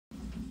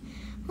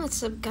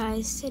What's up,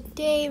 guys?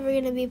 Today we're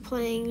going to be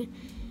playing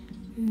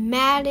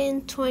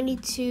Madden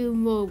 22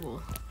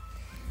 Mobile.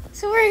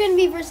 So we're going to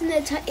be versus the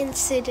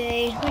Titans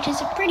today, which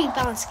is a pretty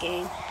balanced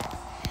game.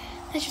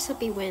 Let's just hope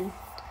we win.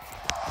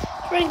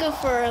 We're going to go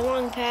for a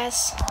long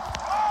pass. And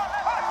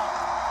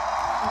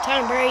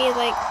Tom Brady is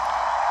like,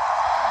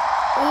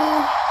 ooh,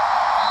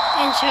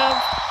 and Chubb.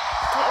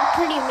 A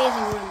pretty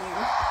amazing run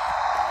there.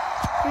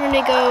 We're going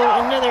to go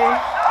another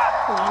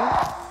one.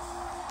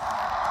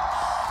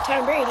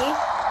 Tom Brady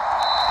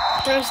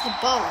throws the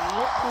ball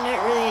out.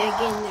 Not really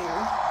again there.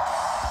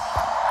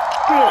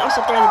 We're going to also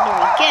throw the ball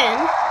again.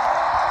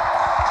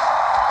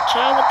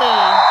 Chubb with the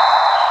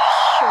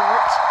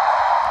short.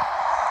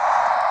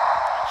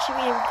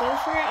 Should we go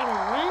for it on a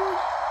run?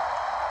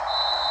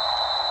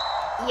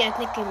 Yeah, I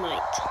think we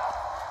might.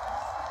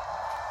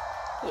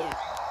 Yeah.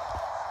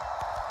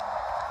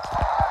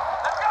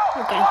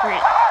 We're going for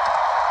it.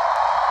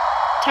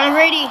 Tom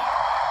Brady.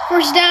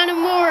 First down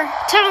and more.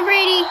 Tom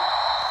Brady.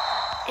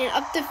 And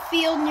up the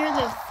field near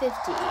the 50.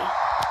 Quick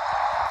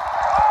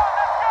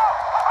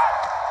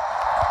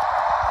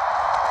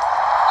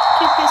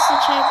pass to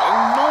Chubb and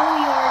no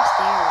yards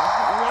there.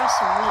 We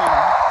lost a run.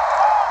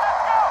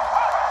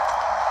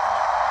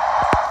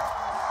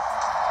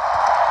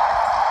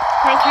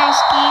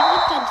 Gronkowski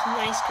with a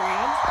nice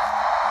grab.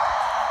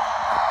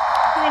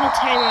 We're going to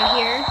time out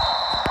here.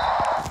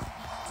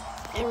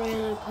 And we're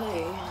going to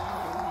play.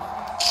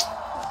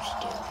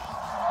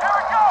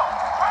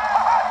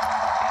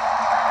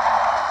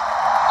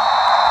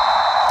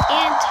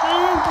 And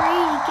Tom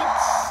Brady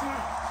gets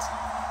sacked.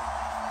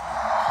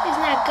 It's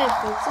not good,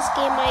 folks. This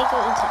game might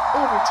go into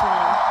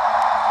overtime.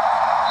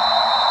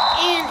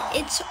 And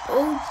it's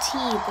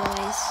OT,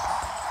 boys.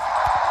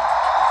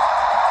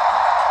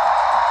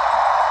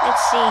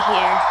 Let's see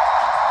here.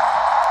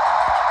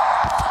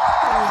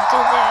 I'm going to do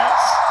that.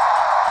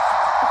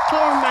 A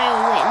 4-mile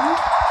wind.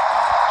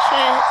 So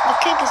the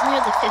kick is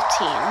near the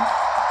 15.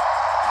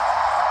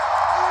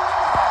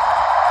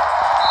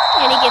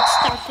 And he gets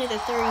stopped near the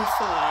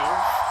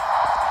 35.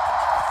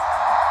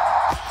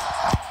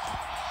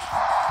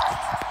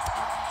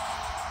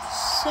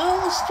 So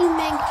let's do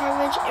man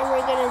coverage, and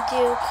we're gonna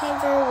do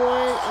cover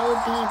 1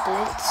 LB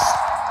blitz.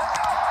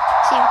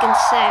 See if we can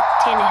sack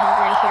Tannehill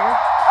right here.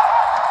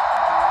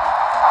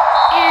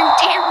 And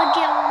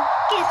Tannehill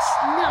gets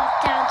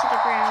knocked down to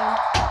the ground.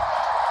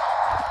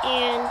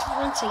 And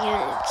once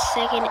again, it's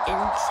 2nd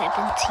and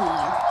 17.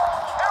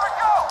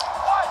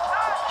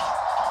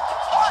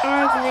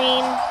 R.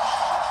 Green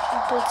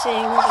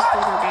blitzing the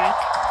quarterback.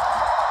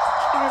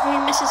 R.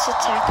 Green misses the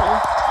tackle,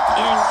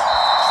 and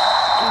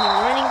the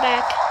running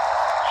back.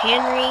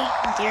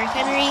 Derrick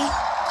Henry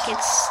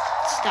gets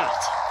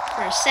stopped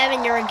for a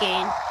 7-yard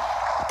gain.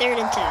 3rd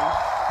and 10.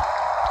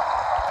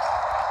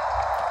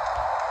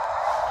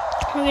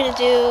 We're going to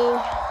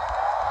do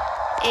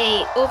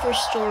a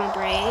overstorm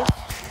brave.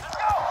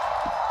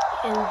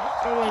 And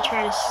I'm going to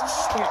try to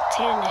snap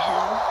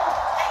Tannehill.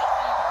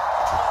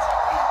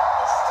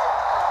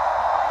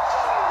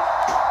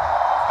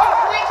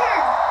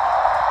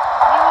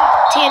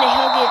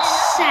 Tannehill gets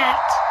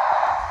sacked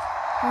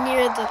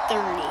near the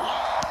 30.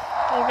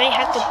 We might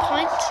have to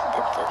punt.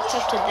 It's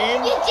up to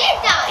them.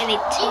 And they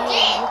looks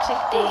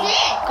like they're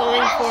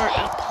going for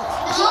a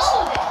punt.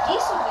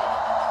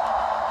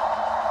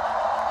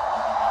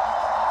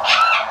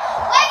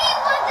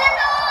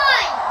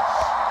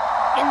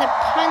 And the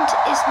punt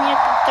is near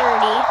the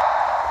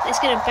 30. It's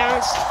going to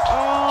bounce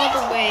all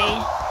the way.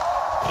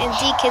 And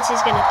D-Kids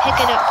is going to pick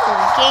it up for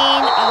a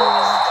gain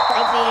of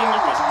probably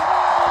nothing.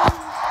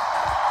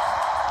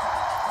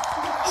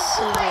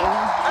 So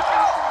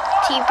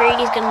T.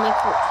 Brady's going to look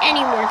for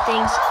any more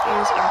things in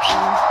his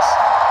options.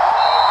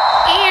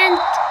 And,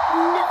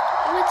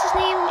 what's his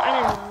name? I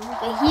don't know.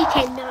 But he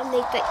cannot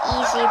make the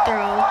easy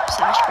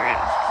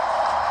throw/grab.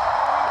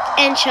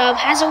 And Chubb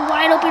has a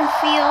wide open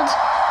field,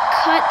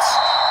 cuts,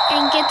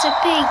 and gets a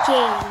big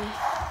gain.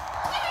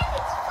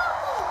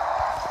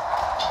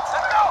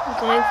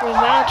 Going for a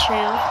wild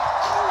trail.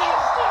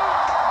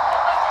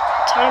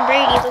 Tom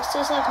Brady looks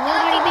to his left.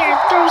 Nobody there.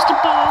 Throws the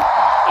ball.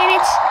 And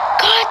it's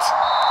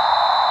caught.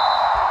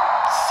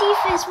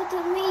 Cephas with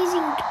an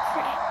amazing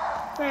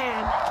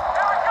grab.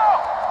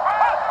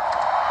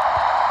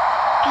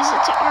 Pass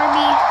it to RB.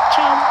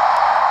 Chubb.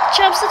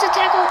 Chubb sets a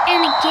tackle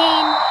and a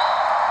gain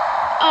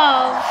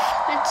of,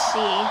 let's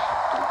see,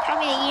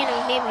 probably a gain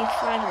of maybe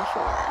 5 or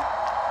 4.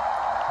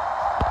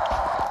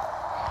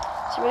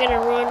 So we're going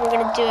to run. We're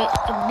going to do a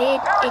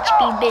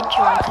HB mid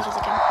draw because there's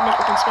like a mid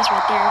open space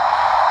right there.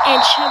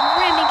 And Chubb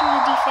ramming through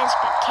the defense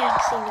but can't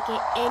seem to get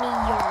any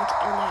yards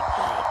on that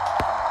play.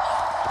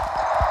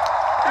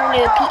 We're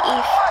going to do a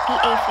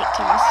PA fake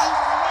toss.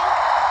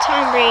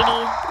 Tom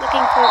Brady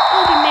looking for an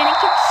open man. It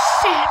gets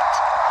sacked.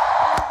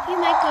 He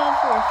might go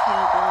for a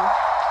field goal.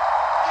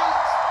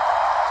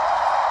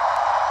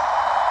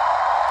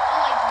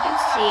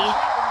 Let's see.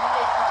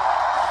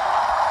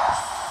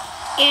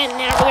 And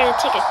now we're going to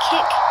take a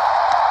kick.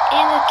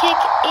 And the kick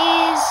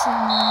is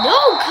no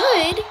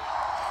good.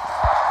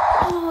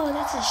 Oh,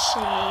 that's a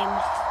shame.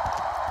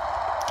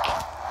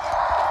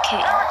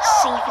 Okay,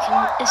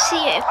 let's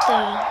see if the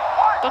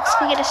Bucks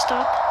can get a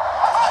stop.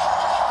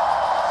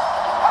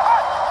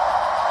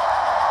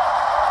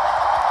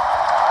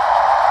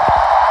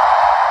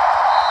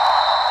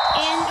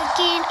 And a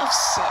gain of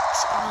 6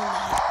 on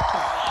that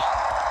play.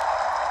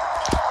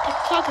 The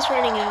clock is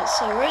running out,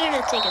 so we're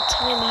gonna take a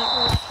timeout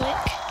real quick,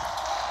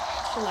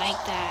 like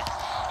that.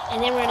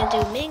 And then we're gonna do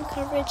man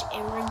coverage,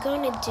 and we're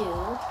gonna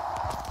do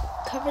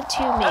cover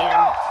 2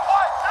 man.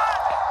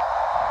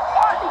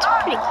 It's a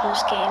pretty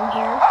close game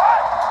here.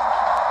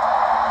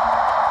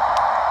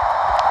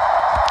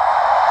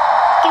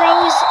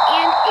 Throws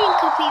and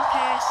incomplete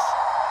pass.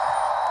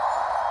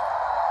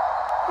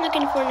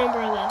 Looking for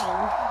number 11.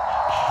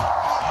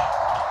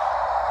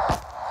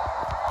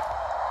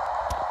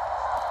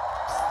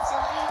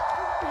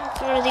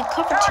 I'm gonna do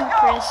cover 2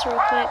 press real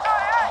quick.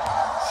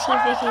 See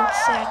if we can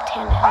sack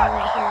Tannehill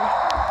right here.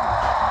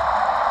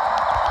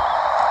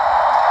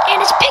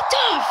 And it's picked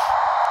off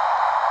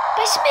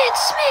by Smith.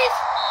 Smith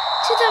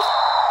to the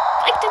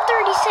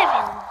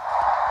 37.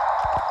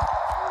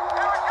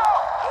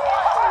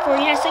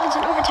 49 seconds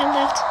in overtime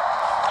left.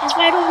 Has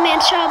wide open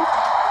man Chubb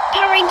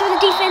powering through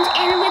the defense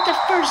and with the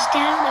first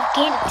down of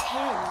gain of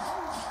 10.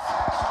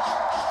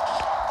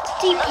 It's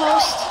deep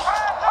post.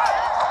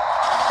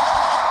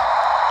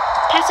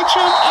 Pass to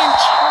Chubb and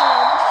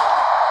Chubb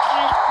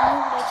got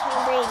moved by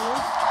Tom Brady.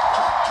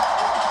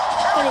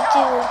 Gonna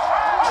do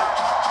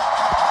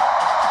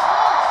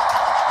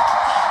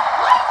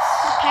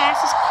the pass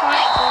is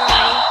caught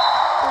by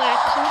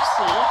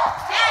Lacoste.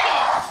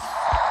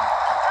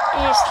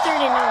 And it's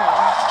 3rd and 9.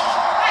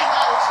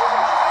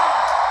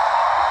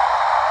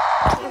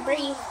 Tom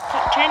Brady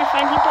trying to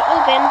find people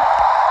open.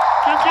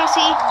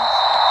 Lacoste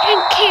and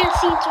can't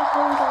seem to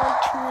hold on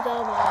to the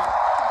ball.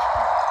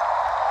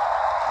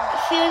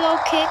 Field goal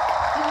kick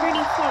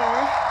pretty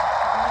far.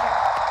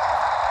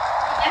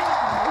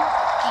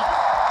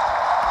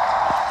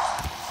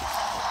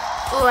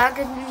 Oh, that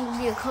could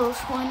be a close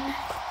one.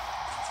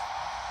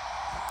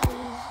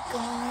 He's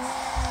going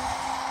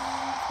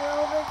for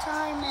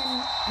overtime,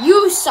 and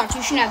you suck.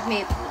 You shouldn't have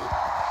made me.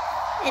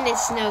 And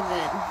it's no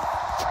good.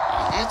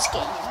 And that's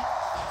game.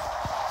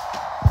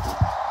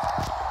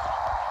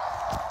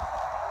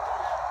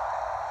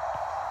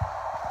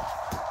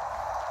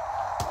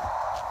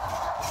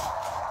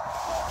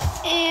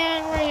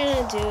 And we're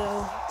gonna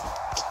do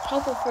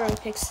hoping for a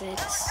pick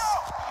 6.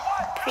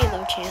 Pretty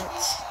low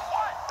chance.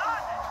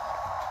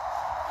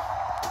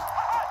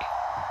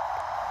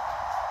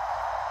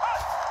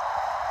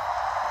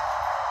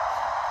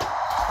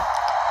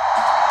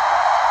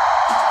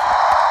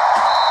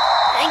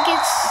 And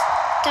gets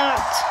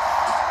stopped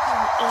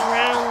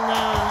around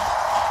the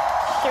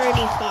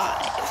 35.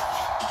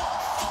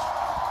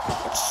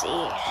 Let's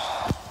see.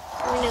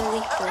 We're gonna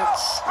leak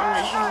blitz. I'm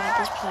not sure about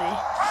this play.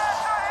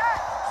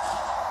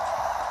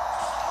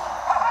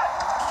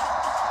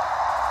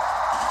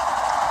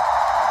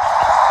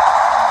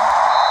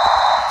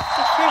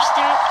 First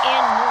down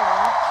and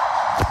more.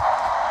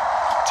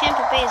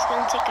 Tampa Bay is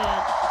going to take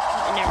a...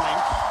 never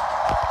mind.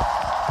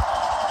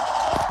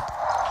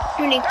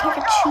 We're going to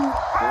cover 2.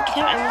 I'm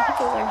going to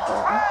cover 1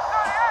 home.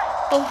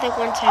 Both have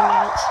 1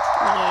 timeout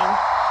in the game.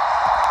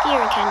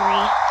 Derrick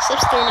Henry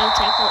slips through no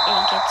tackle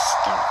and gets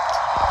stopped.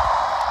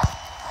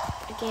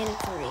 A gain of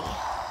 3.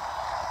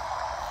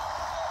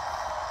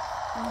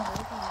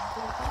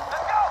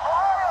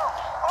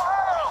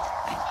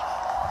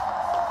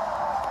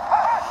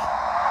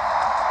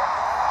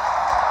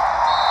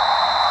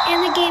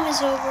 And the game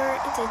is over.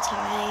 It's a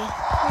tie.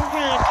 We're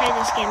going to try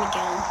this game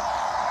again.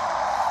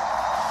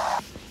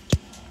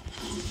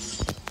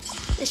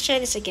 Let's try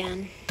this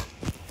again.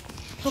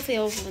 Hopefully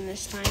I'll win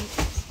this time.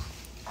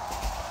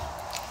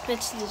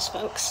 Let's do this,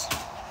 folks.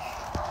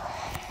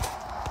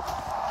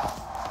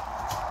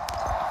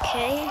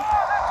 Okay.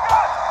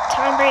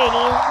 Tom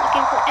Brady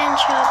looking for end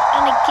chop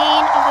on a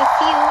gain of a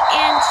few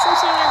and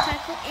slips out on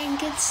tackle and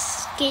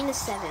gets gain of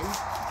 7.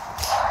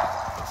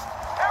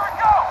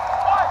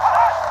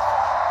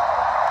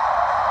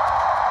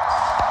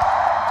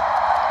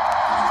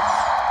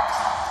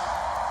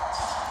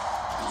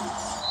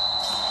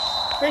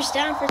 First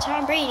down for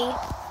Tom Brady.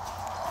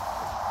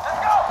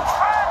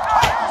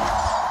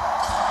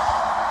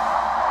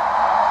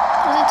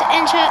 Goes it to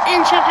N-Chubb.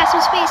 N-Chubb has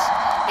some space.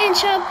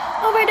 N-Chubb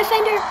over a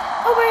defender,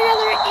 over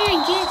another,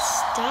 and gets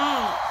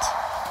stopped.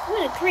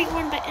 What a great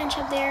run by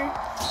N-Chubb there.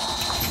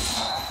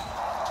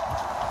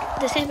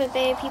 The Tampa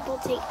Bay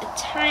people take a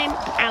time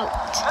out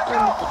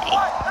on the play.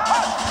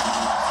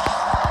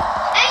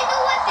 Hey, no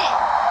weapon.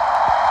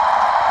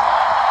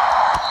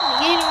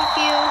 Gain of a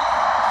few.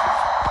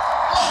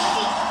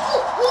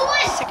 Who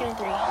won? 2nd and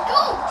 3.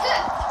 Go,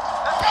 good.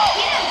 Get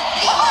him.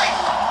 Come on.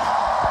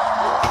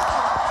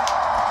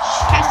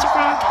 Pass to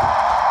Gronk.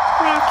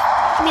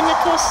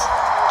 Nicholas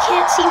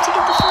can't seem to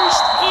get the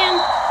first, and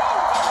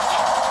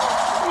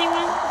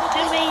anyone,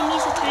 Tampa Bay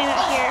needs a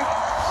timeout here.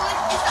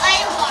 It's the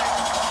iron bar.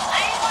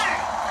 Iron bar.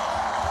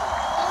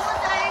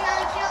 Someone's iron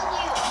gonna kill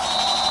you.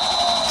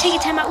 Take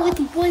a timeout with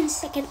 1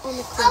 second on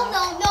the clock. Oh, no.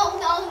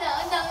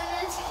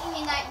 It's giving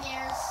me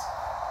nightmares.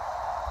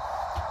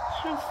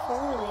 How far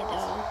are they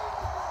though?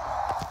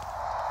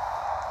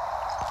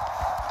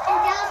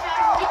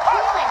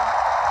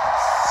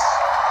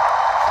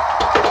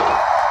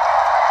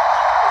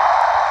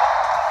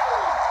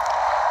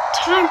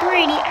 Tom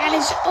Brady at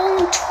his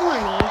own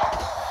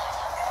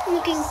 20,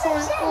 looking for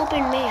an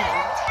open man.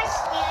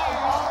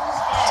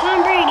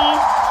 Tom Brady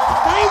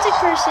finds a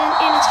person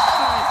and it's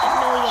caught, but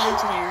no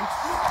yards there.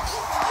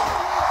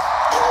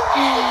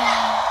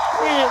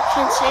 We're gonna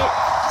punch it.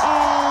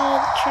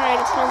 I'll try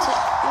to punch it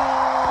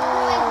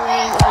all the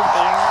way over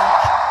there.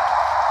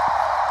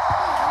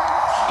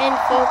 And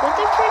Folk with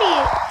a pretty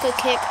good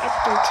kick up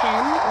to 10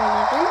 or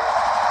 11.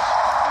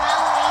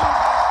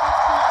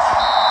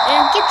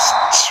 And gets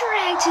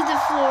dragged to the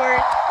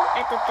floor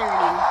at the 30.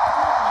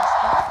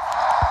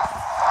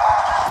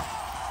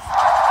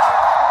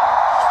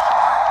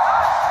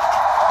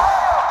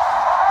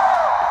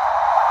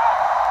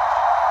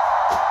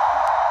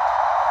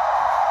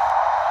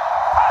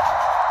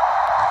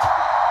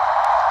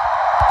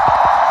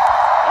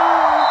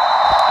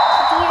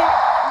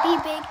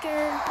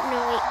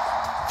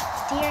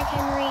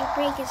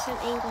 Breaks some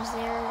ankles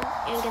there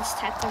and gets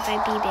tackled by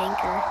B.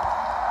 Banker.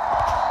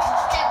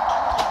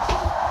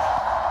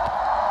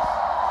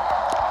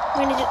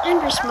 We're gonna do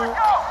under smoke.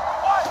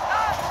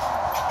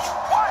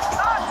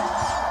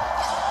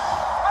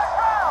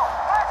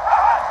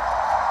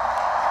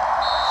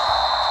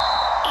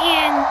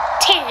 And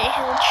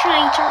Tannehill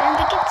trying to run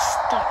but gets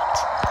stopped.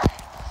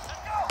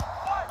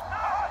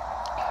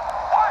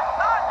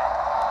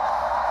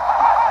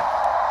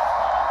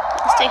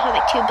 Let's take her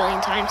like 2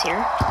 billion times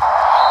here.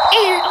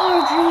 And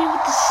R. Green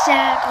with the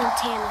sack on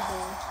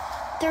Tannehill.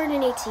 3rd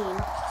and 18.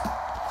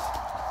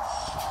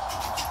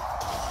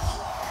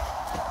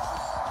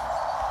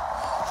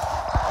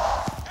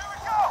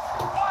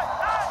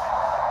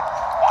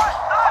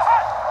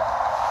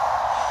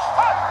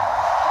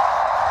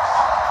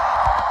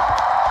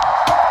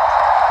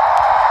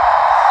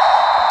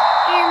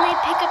 And they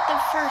pick up the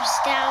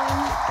first down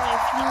by a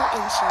few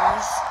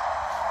inches.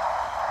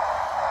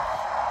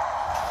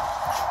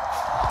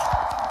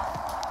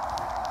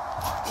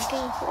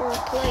 For a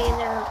play in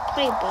their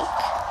playbook.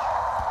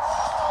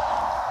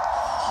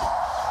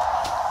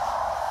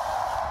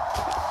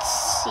 Let's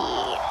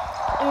see.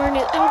 Or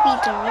no, LB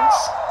Dogs.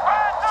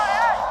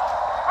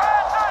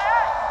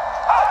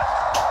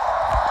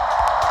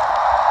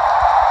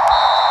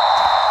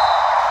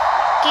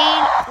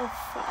 Gain of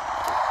 5.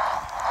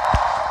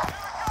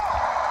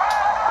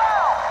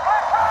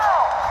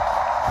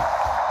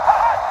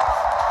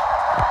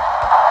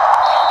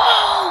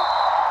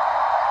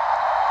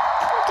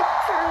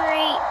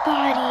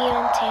 Body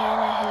on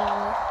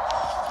Tannehill.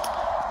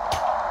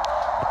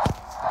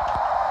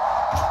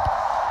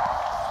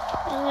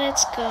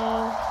 Let's go.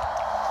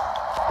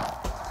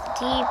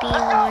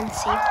 DB1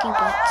 safety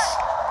blitz.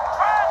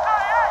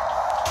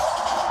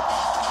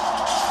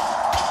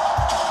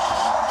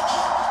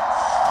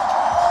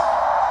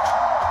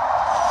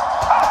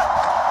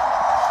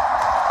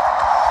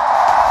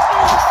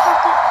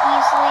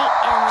 Easily,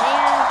 and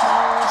there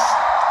goes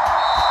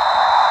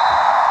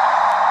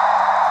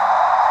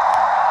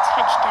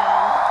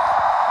touchdown.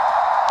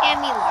 And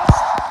we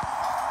lost.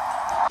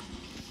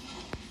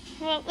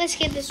 Well, let's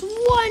give this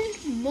one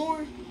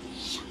more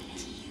shot.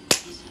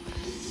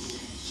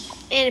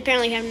 And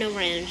apparently we have no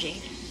more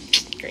energy.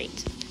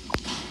 Great.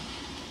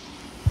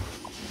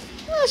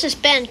 Let's just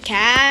spend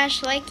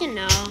cash, like, you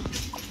know.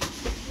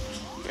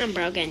 I'm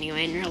broke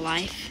anyway in real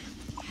life.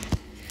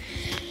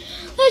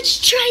 Let's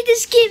try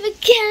this game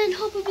again.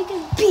 Hopefully we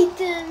can beat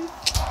them.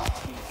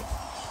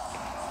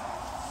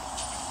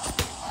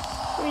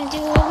 We're going to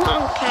do a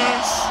long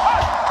pass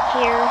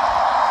here.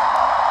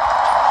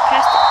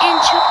 Pass to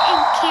Inchup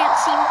and can't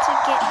seem to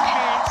get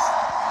past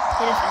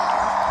the defender.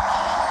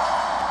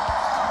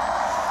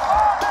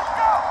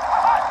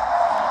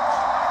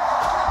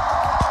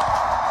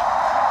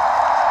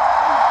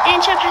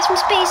 Inchup has some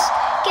space,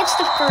 gets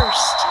the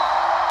first.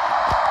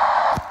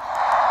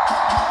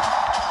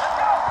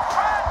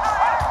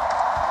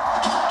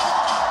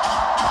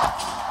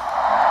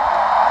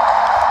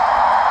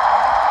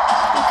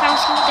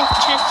 With the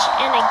touch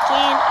and a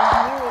gain of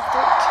nearly 13.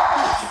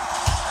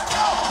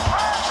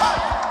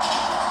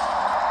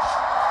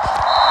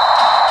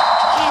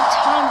 And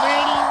Tom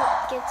Brady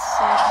gets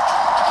sacked.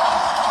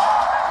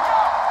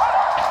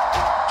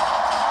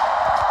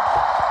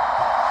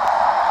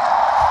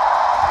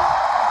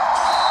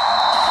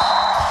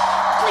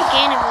 And a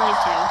gain of only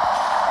 2.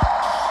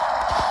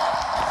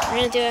 We're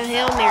going to do a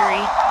Hail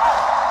Mary.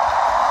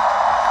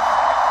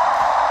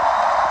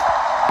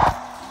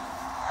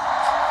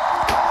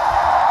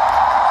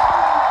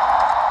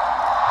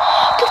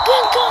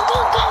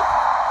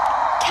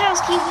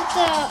 With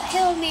the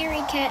Hail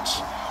Mary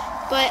catch,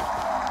 but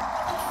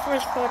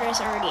fourth quarter is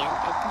already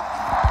ended.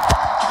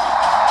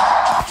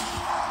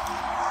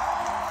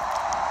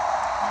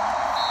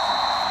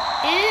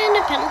 And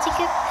a penalty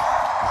kick.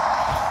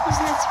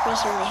 Isn't that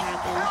supposed to really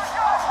happen?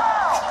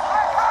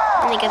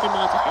 And they get the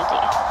ball to 50.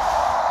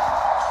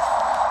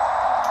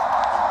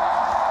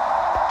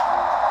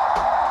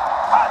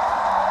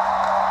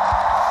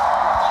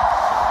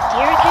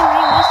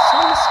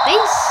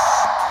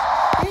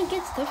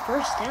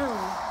 first down.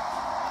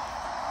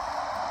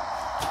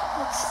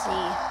 Let's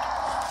see.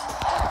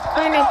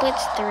 Oh no,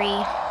 blitz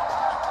 3.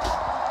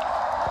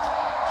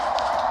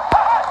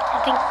 I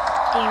think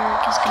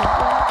Derek is gonna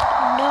block.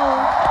 No.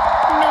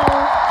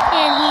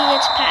 And he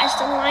gets past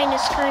the line of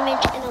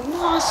scrimmage and a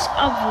loss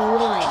of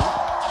 1.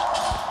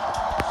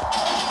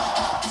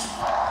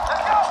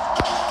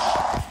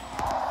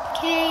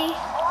 Okay.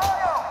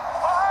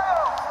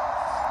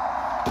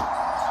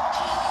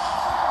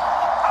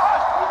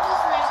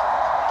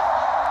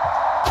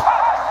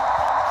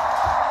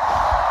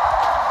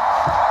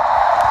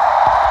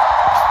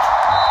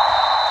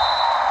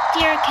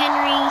 Derrick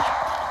Henry,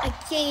 a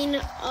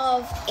gain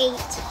of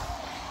 8,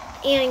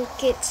 and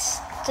gets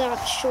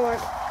stopped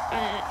short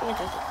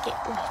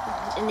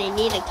and they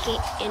need a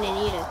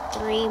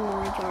 3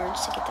 more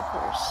yards to get the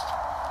first.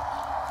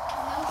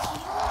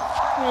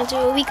 I'm gonna do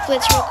a weak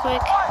blitz real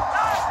quick.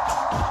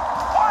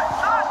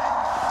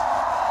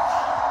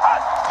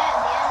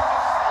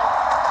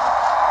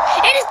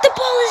 And the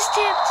ball is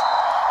tipped,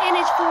 and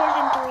it's 4th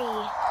and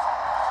 3.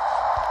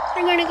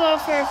 They're gonna go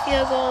for a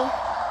field goal.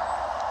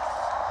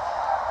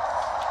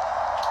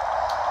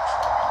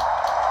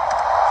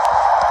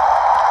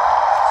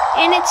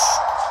 And it's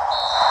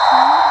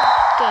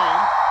good.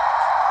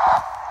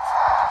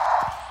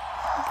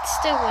 It's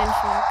still win,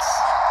 folks.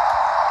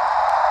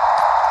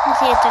 You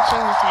see a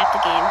touchdown to tie the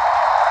game.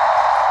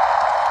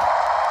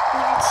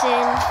 It's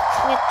in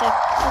with the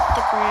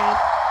grab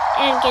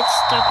and gets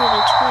stopped at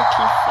the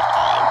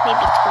 25,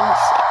 maybe 26.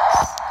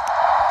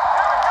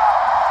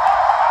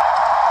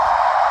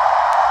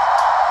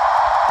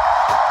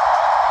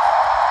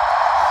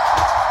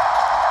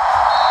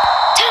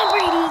 Tom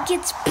Brady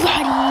gets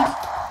bodied.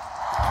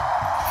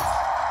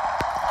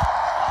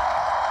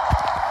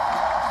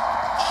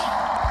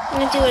 I'm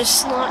gonna do a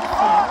slot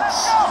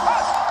pass.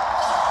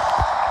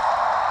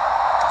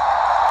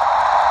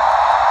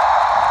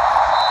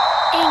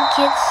 And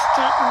gets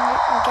stopped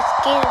and gets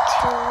gained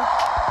 2.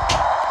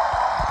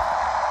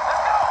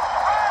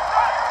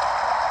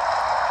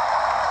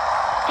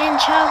 And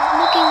Chubb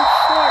looking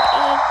for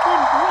a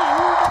good run,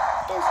 but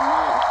does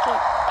not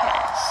get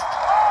past.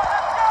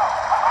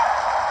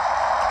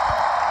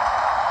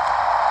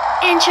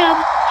 And Chubb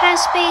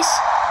has space.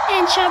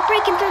 And Chubb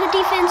breaking through the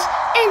defense.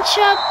 And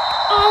Chubb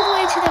all the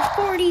way to the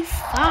 45.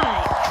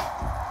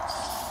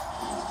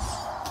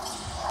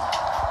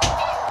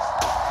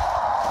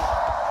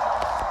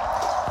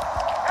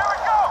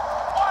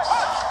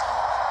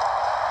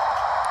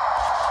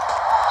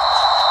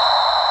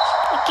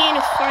 A gain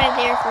of 5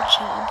 there for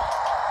Chubb.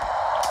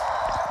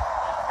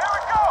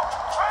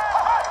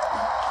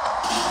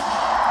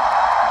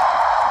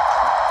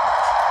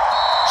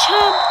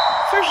 Chubb,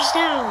 first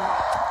down.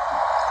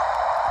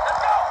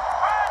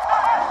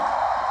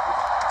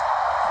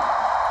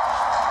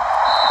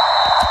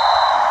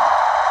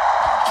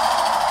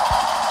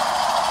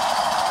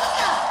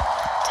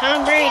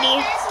 Tom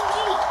Brady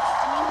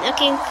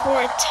looking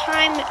for a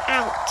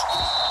timeout.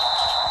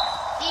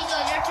 Diesel,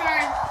 your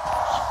turn.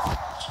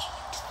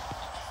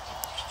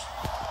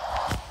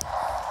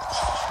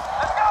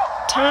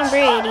 Tom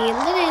Brady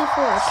looking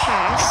for a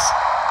pass.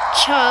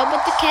 Chubb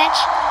with the catch.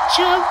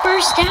 Chubb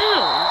first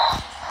down.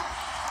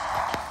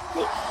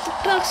 The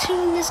Bucs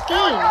win this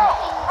game.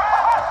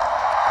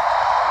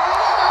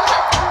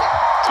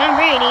 Tom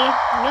Brady,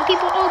 no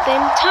people open.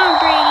 Tom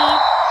Brady,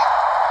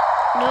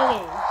 no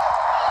game.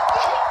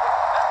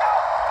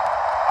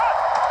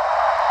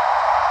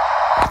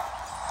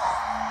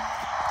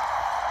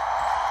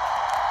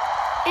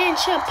 And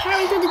Chubb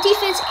powering through the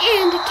defense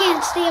and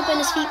can't stay up on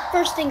his feet.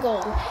 First and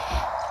goal.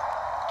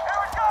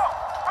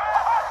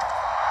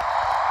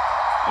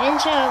 And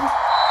Chubb,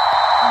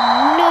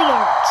 no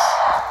yards.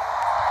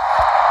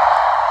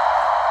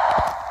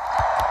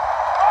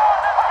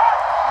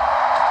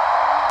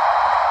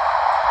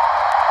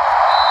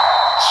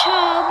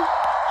 Chubb,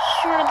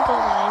 short of the goal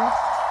line.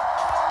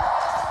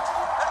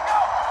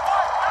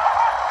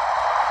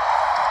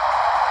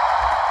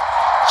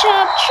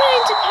 Chubb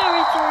trying to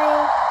power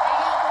through.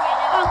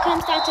 All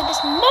comes down to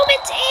this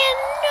moment, and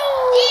no!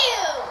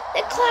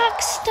 The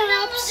clock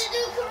stops,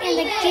 and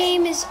the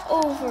game is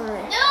over.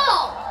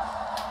 No!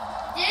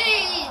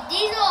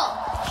 Diesel!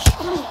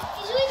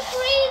 He's doing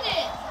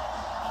crazy!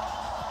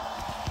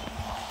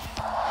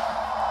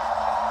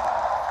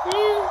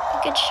 Yeah,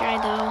 good try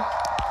though.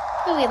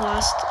 But we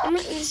lost. I'm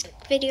gonna end this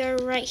video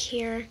right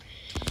here,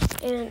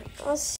 and I'll see